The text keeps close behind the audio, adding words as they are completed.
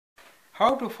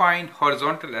How to find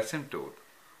horizontal asymptote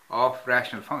of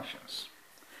rational functions?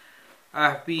 I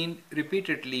have been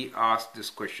repeatedly asked this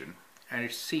question, and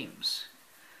it seems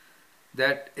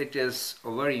that it is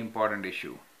a very important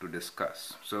issue to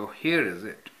discuss. So here is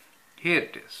it. Here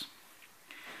it is.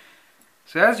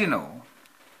 So as you know,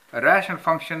 a rational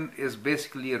function is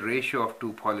basically a ratio of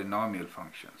two polynomial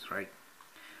functions, right?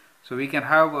 So we can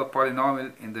have a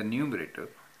polynomial in the numerator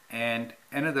and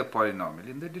another polynomial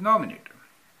in the denominator.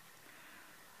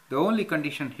 The only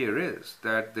condition here is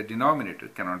that the denominator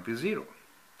cannot be 0,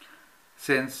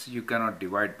 since you cannot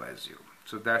divide by 0.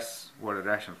 So that's what a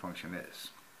rational function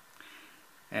is.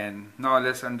 And now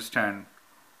let's understand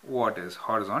what is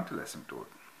horizontal asymptote.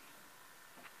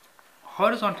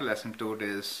 Horizontal asymptote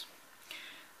is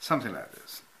something like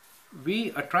this.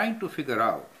 We are trying to figure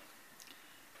out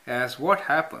as what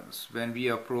happens when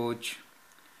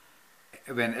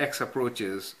x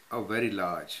approaches a very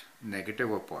large negative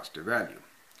or positive value.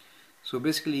 So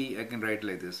basically I can write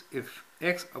like this: if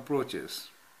x approaches,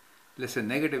 let's say,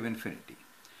 negative infinity,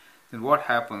 then what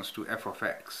happens to f of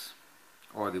x,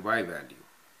 or the y value?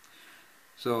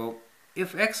 So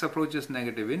if x approaches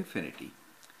negative infinity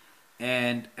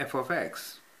and f of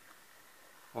x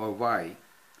or y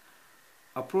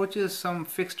approaches some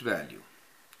fixed value,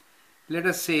 let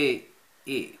us say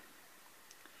a,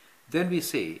 then we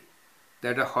say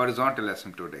that a horizontal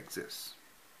asymptote exists.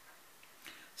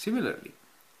 Similarly,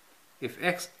 if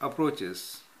x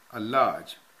approaches a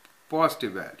large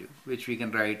positive value, which we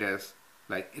can write as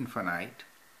like infinite,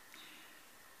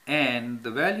 and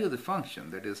the value of the function,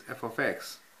 that is f of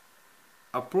x,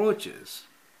 approaches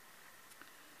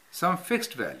some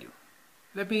fixed value,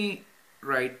 let me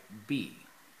write b.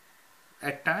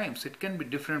 At times it can be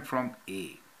different from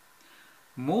a.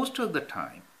 Most of the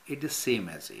time it is same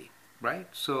as a, right?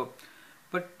 So,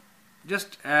 but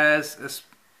just as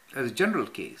a general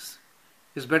case,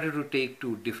 it's better to take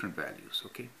two different values,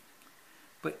 okay?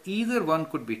 But either one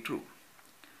could be true.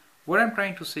 What I'm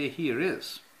trying to say here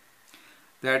is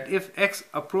that if x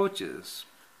approaches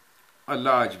a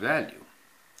large value,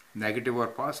 negative or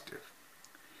positive,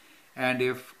 and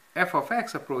if f of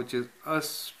x approaches a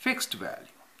fixed value,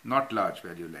 not large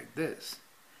value like this,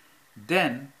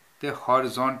 then the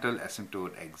horizontal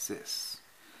asymptote exists.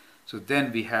 So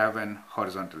then we have an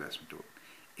horizontal asymptote.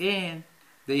 And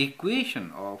the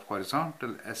equation of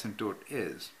horizontal asymptote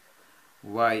is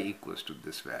y equals to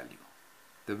this value,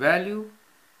 the value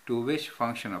to which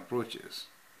function approaches.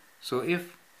 So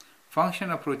if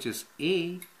function approaches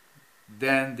a,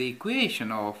 then the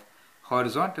equation of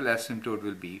horizontal asymptote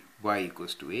will be y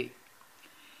equals to a.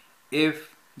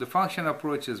 If the function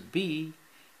approaches b,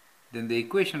 then the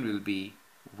equation will be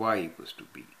y equals to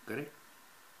b, correct?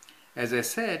 As I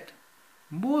said,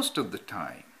 most of the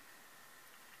time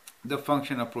the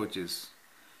function approaches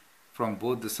from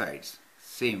both the sides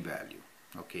same value,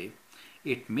 okay?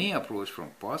 It may approach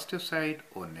from positive side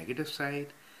or negative side,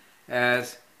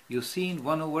 as you've seen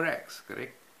 1 over x,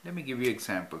 correct? Let me give you an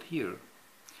example here,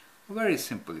 a very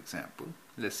simple example.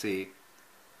 Let's say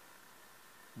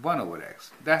 1 over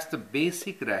x, that's the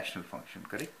basic rational function,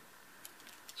 correct?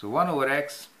 So 1 over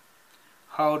x,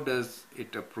 how does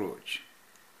it approach?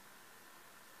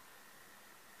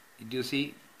 Do you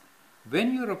see?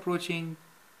 When you're approaching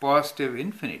positive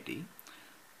infinity,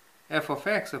 f of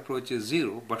x approaches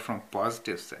 0, but from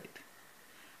positive side.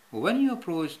 When you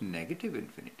approach negative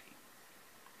infinity,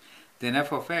 then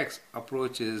f of x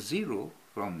approaches 0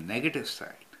 from negative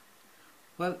side.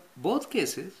 Well, both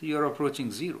cases you're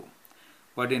approaching 0,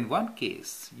 but in one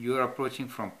case you're approaching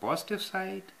from positive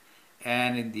side,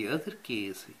 and in the other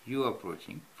case you're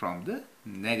approaching from the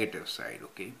negative side,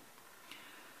 okay?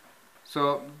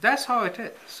 So that's how it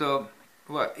is. So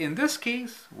well, in this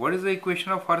case, what is the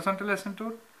equation of horizontal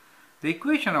asymptote? The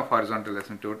equation of horizontal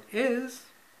asymptote is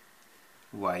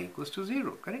y equals to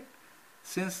 0, correct?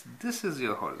 Since this is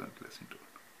your horizontal asymptote,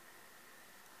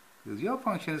 because your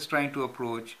function is trying to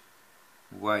approach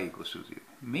y equals to 0,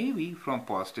 maybe from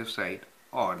positive side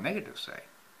or negative side.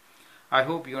 I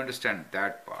hope you understand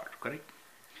that part, correct?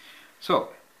 So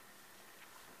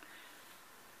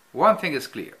one thing is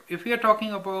clear. If we are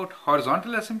talking about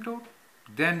horizontal asymptote,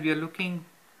 then we are looking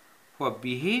for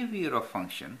behavior of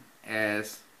function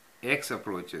as x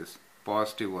approaches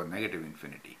positive or negative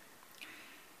infinity.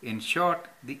 In short,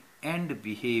 the end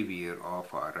behavior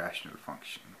of our rational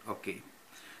function, okay?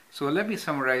 So let me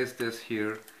summarize this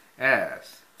here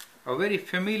as a very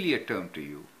familiar term to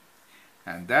you,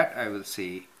 and that I will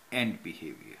say end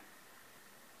behavior.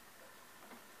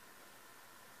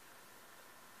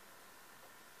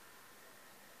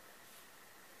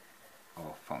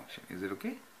 Of function. Is it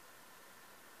okay?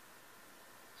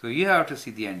 So you have to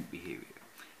see the end behavior.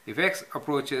 If x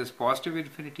approaches positive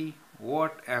infinity,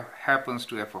 what happens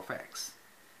to f of x?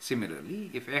 Similarly,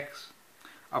 if x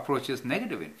approaches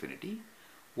negative infinity,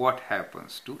 what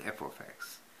happens to f of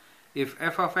x? If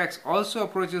f of x also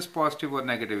approaches positive or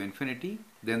negative infinity,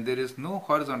 then there is no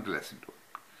horizontal asymptote.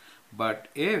 But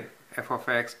if f of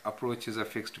x approaches a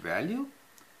fixed value,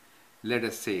 let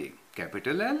us say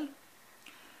capital L,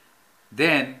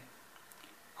 then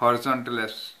horizontal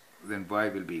s, then y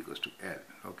will be equals to L.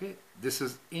 Okay, this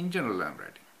is in general I'm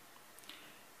writing.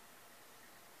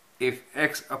 If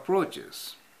x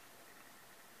approaches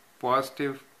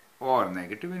positive or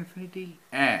negative infinity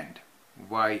and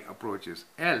y approaches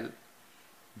L,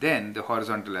 then the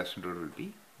horizontal asymptote will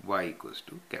be y equals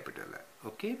to capital L.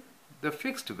 Okay, the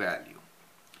fixed value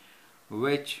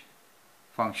which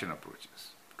function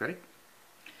approaches, correct?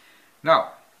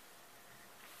 Now,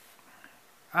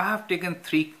 I have taken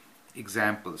 3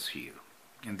 examples here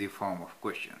in the form of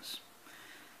questions.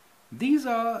 These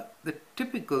are the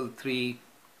typical 3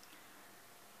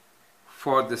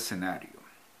 for this scenario.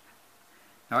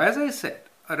 Now, as I said,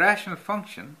 a rational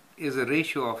function is a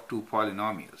ratio of 2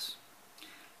 polynomials.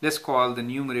 Let's call the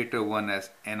numerator one as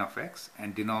n of x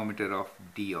and denominator of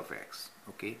d of x.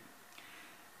 Okay.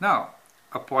 Now,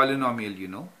 a polynomial, you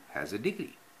know, has a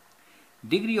degree.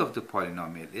 Degree of the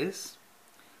polynomial is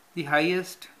the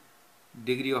highest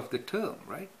degree of the term,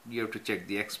 right? You have to check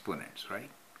the exponents,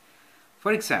 right?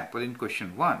 For example, in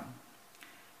question 1,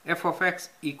 f of x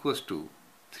equals to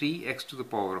 3x to the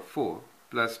power of 4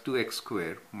 plus 2x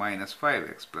squared minus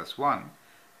 5x plus 1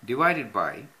 divided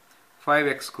by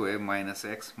 5x squared minus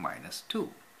x minus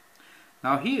 2.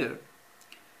 Now here,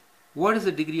 what is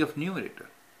the degree of numerator?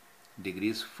 Degree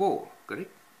is 4,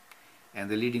 correct? And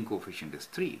the leading coefficient is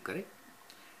 3, correct?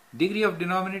 Degree of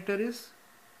denominator is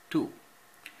 2.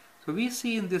 So we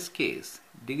see in this case,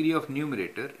 degree of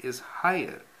numerator is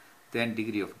higher than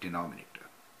degree of denominator,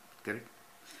 correct?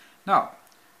 Now,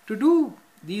 to do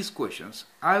these questions,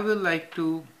 I will like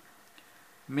to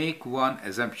make one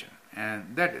assumption,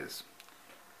 and that is,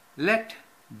 let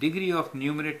degree of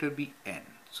numerator be n.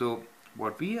 So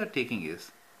what we are taking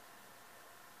is,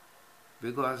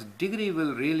 because degree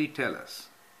will really tell us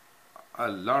a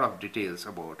lot of details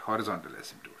about horizontal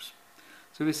asymptotes.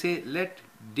 So we say let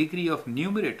degree of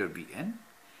numerator be n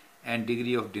and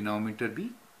degree of denominator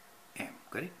be m,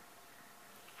 correct?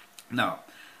 Now,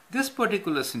 this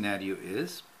particular scenario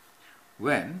is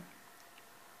when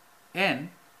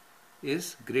n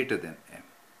is greater than m.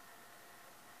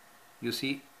 You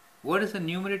see, what is the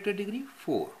numerator degree?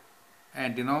 4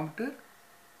 and denominator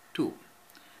 2.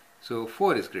 So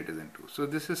 4 is greater than 2. So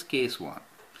this is case 1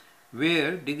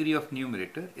 where degree of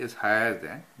numerator is higher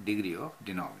than degree of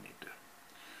denominator.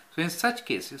 So in such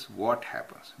cases, what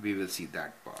happens? We will see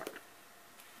that part.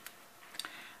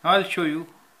 Now I'll show you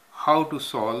how to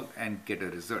solve and get a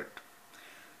result.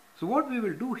 So what we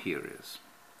will do here is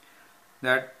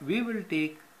that we will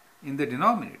take, in the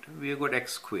denominator, we have got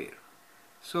x square.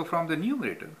 So from the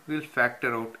numerator, we will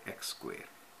factor out x square.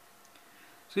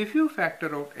 So if you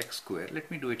factor out x square,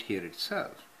 let me do it here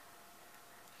itself,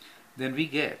 then we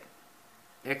get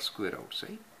x square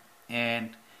outside,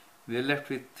 and we are left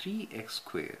with 3x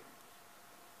square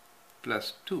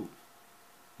plus 2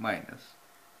 minus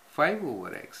 5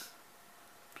 over x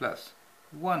plus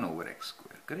 1 over x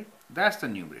square, correct? That's the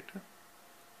numerator.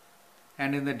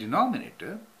 And in the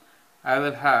denominator, I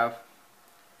will have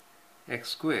x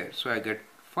squared, so I get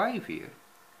 5 here,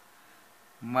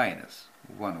 minus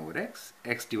 1 over x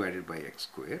divided by x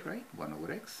squared, right? 1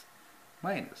 over x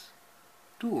minus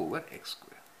 2 over x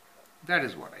squared. That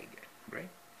is what I get, right?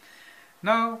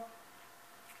 Now,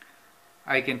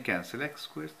 I can cancel x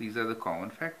squares. These are the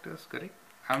common factors, correct?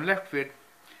 I'm left with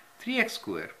 3x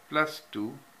squared plus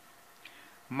 2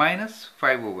 minus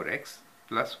 5 over x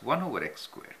plus 1 over x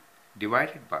squared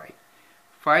divided by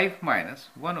 5 minus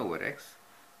 1 over x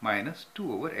minus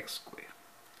 2 over x squared.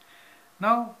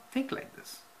 Now, think like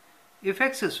this. If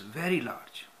x is very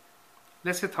large,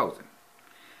 let's say 1000,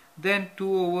 then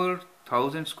 2 over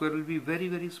 1000 square will be very,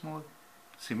 very small.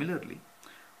 Similarly,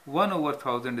 1 over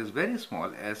 1000 is very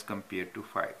small as compared to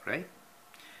 5, right?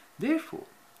 Therefore,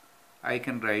 I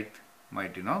can write my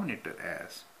denominator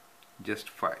as just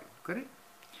 5, correct?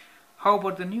 How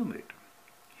about the numerator?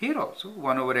 Here also,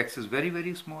 1 over x is very,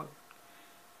 very small.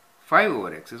 5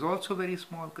 over x is also very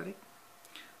small, correct?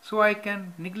 So I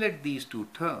can neglect these two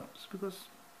terms because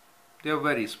they are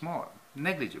very small,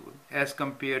 negligible, as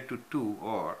compared to 2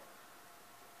 or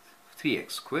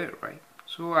 3x squared, right?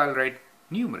 So I'll write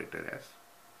numerator as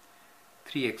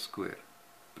 3x squared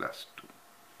plus 2,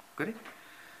 correct?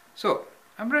 So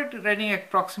I'm writing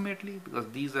approximately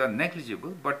because these are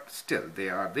negligible, but still they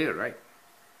are there, right?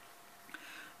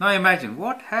 Now imagine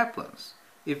what happens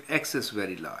if x is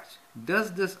very large.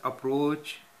 Does this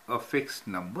approach a fixed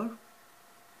number?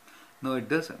 No, it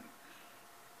doesn't.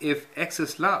 If x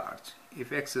is large,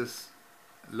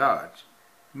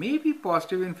 maybe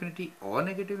positive infinity or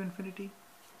negative infinity.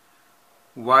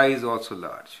 Y is also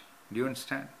large. Do you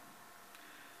understand?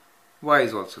 Y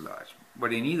is also large.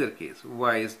 But in either case,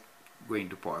 y is going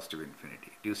to positive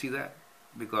infinity. Do you see that?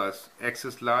 Because x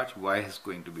is large, y is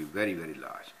going to be very, very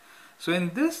large. So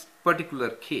in this particular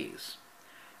case,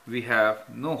 we have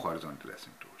no horizontal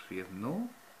asymptotes. We have no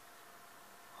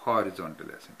horizontal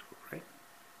asymptote, right?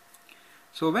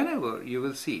 So whenever you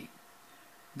will see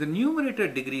the numerator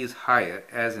degree is higher,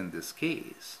 as in this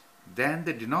case, than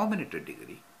the denominator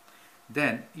degree,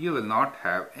 then you will not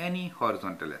have any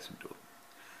horizontal asymptote.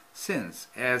 Since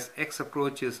as x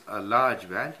approaches a large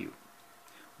value,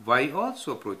 y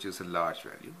also approaches a large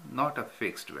value, not a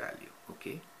fixed value,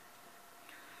 okay?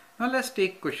 Now let's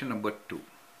take question number 2.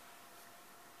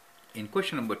 In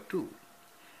question number 2,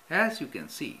 as you can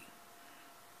see,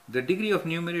 the degree of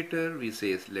numerator we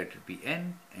say is let it be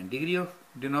n, and degree of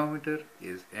denominator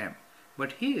is m.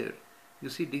 But here you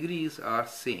see degrees are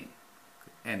same,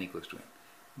 n equals to n.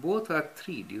 Both are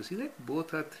 3. Do you see that?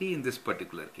 Both are 3 in this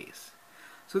particular case.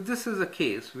 So this is a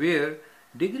case where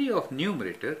degree of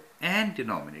numerator and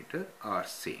denominator are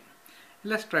same.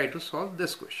 Let's try to solve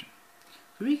this question.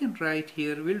 So we can write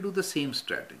here, we'll do the same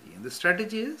strategy. And the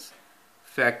strategy is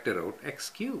factor out x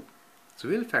cube. So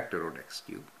we'll factor out x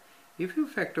cube. If you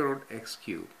factor out x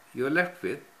cube, you're left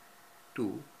with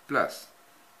 2 plus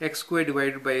x squared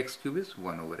divided by x cube is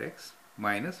 1 over x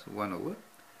minus 1 over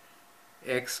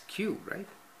x cube, right?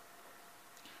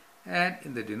 And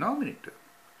in the denominator,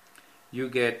 you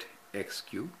get x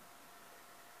cube.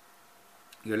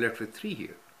 You're left with 3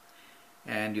 here.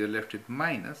 And you're left with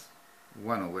minus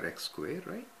 1 over x squared,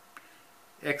 right?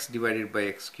 X divided by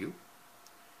x cube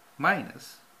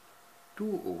minus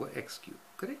 2 over x cube,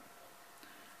 correct?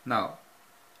 Now,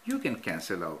 you can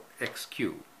cancel out x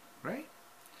cube, right?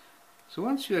 So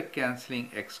once you are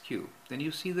cancelling x cube, then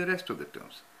you see the rest of the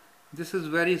terms. This is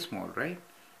very small, right?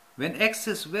 When x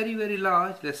is very, very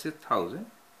large, let's say 1000,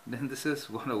 then this is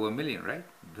 1 over million, right?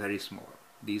 Very small.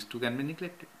 These two can be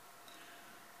neglected.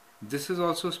 This is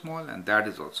also small and that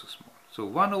is also small. So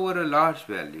 1 over a large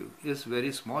value is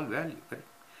very small value, correct?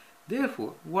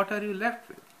 Therefore, what are you left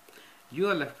with? You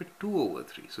are left with 2 over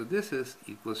 3. So this is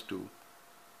equals to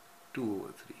 2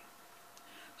 over 3.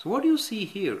 So what you see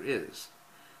here is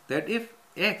that if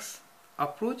x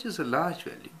approaches a large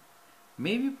value,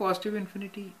 maybe positive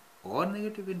infinity or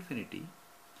negative infinity,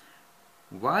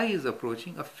 y is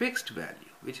approaching a fixed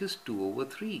value, which is 2 over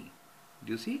 3.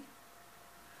 Do you see?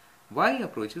 Y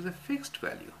approaches a fixed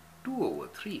value, 2 over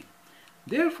 3.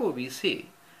 Therefore, we say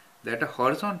that a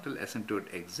horizontal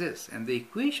asymptote exists, and the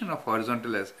equation of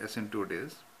horizontal asymptote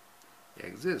is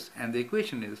exists, and the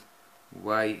equation is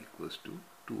y equals to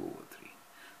 2 over 3.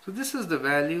 So this is the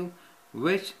value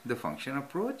which the function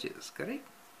approaches, correct?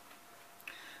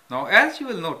 Now, as you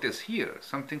will notice here,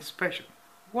 something special.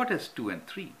 What is 2 and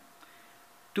 3?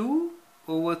 2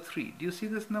 over 3. Do you see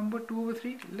this number 2 over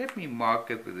 3? Let me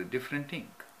mark it with a different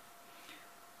ink.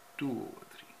 2 over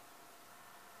 3.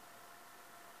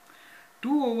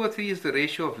 2 over 3 is the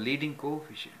ratio of leading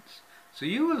coefficients. So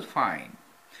you will find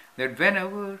that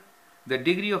whenever the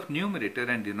degree of numerator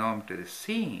and denominator is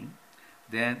same,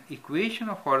 then equation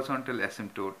of horizontal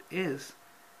asymptote is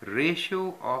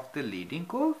ratio of the leading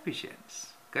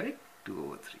coefficients. Correct? 2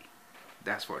 over 3.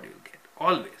 That's what you'll get.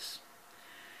 Always.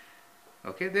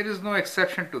 Okay, there is no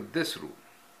exception to this rule.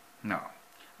 Now,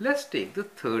 let's take the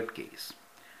third case.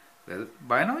 Well,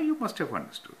 by now you must have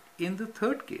understood. In the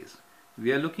third case,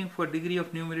 we are looking for degree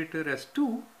of numerator as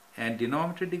 2 and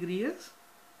denominator degree as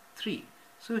 3.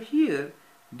 So here,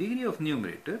 degree of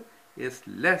numerator is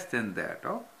less than that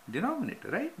of denominator,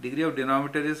 right? Degree of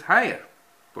denominator is higher.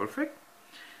 Perfect.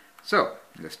 So,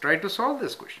 let's try to solve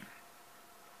this question.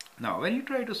 Now, when you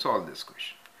try to solve this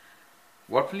question,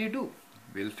 what will you do?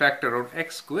 We'll factor out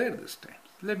x squared this time.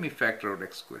 Let me factor out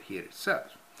x squared here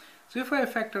itself. So if I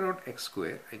factor out x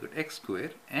squared, I get x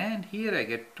squared, and here I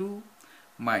get 2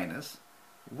 minus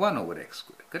 1 over x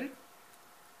squared, correct?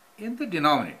 In the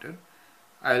denominator,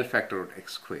 I will factor out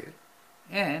x squared,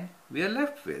 and we are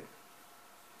left with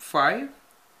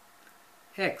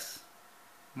 5x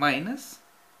minus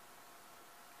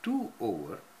 2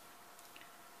 over.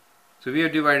 So we are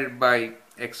divided by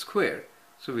x squared,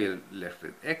 so we are left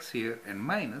with x here and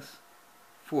minus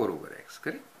 4 over x,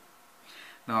 correct?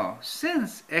 Now,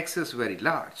 since x is very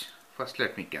large, First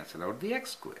let me cancel out the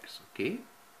x squares, okay?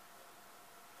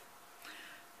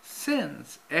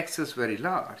 Since x is very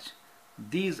large,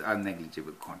 these are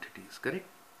negligible quantities, correct?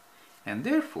 And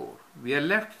therefore, we are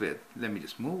left with, let me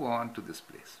just move on to this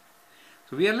place.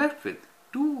 So we are left with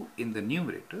 2 in the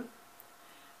numerator,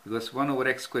 because 1 over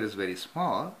x squared is very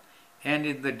small, and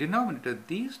in the denominator,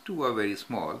 these two are very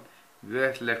small. We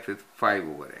are left with 5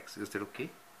 over x. Is that okay?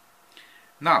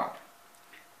 Now,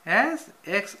 as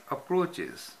x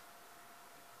approaches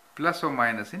plus or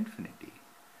minus infinity,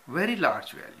 very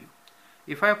large value,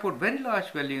 if I put very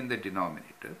large value in the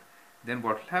denominator, then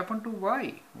what will happen to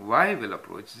y? Y will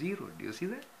approach 0. Do you see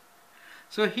that?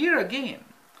 So here again,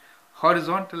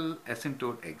 horizontal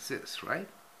asymptote exists, right?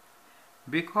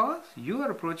 Because you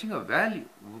are approaching a value.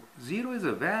 0 is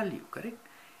a value, correct?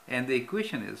 And the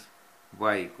equation is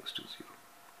y equals to 0.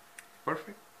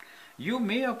 Perfect. You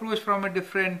may approach from a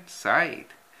different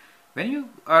side. When you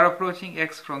are approaching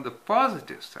x from the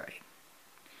positive side,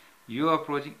 you are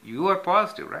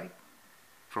positive, right?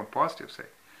 From positive side.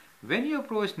 When you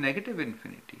approach negative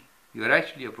infinity, you are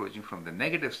actually approaching from the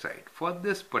negative side for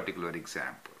this particular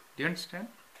example. Do you understand?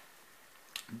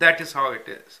 That is how it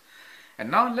is.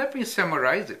 And now let me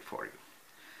summarize it for you.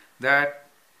 That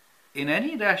in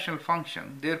any rational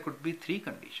function, there could be 3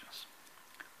 conditions.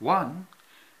 1,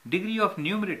 degree of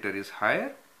numerator is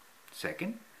higher,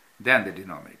 second, than the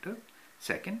denominator.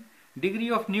 Second,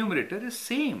 degree of numerator is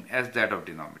same as that of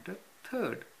denominator.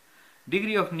 Third,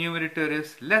 degree of numerator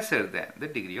is lesser than the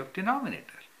degree of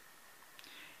denominator.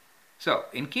 So,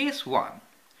 in case 1,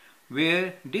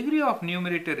 where degree of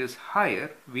numerator is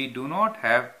higher, we do not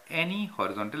have any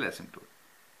horizontal asymptote.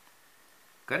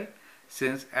 Correct?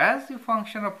 Since as the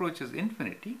function approaches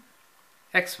infinity,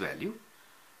 as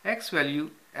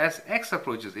x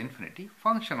approaches infinity,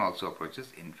 function also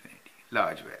approaches infinity,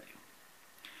 large value.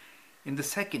 In the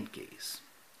second case,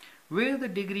 where the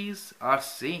degrees are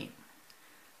same,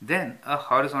 then a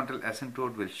horizontal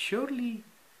asymptote will surely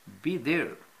be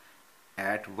there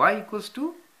at y equals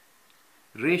to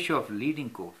ratio of leading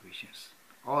coefficients,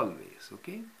 always,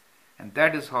 okay? And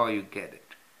that is how you get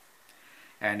it.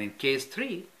 And in case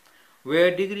 3,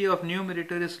 where degree of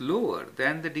numerator is lower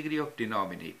than the degree of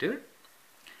denominator,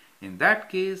 in that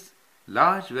case,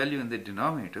 large value in the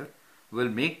denominator will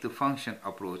make the function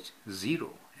approach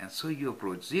 0. And so you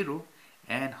approach 0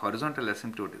 and horizontal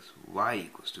asymptote is y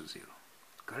equals to 0.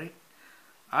 Correct?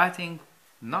 I think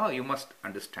now you must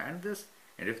understand this,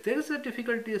 and if there is a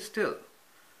difficulty still,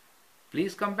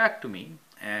 please come back to me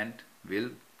and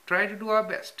we'll try to do our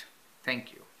best.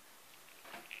 Thank you.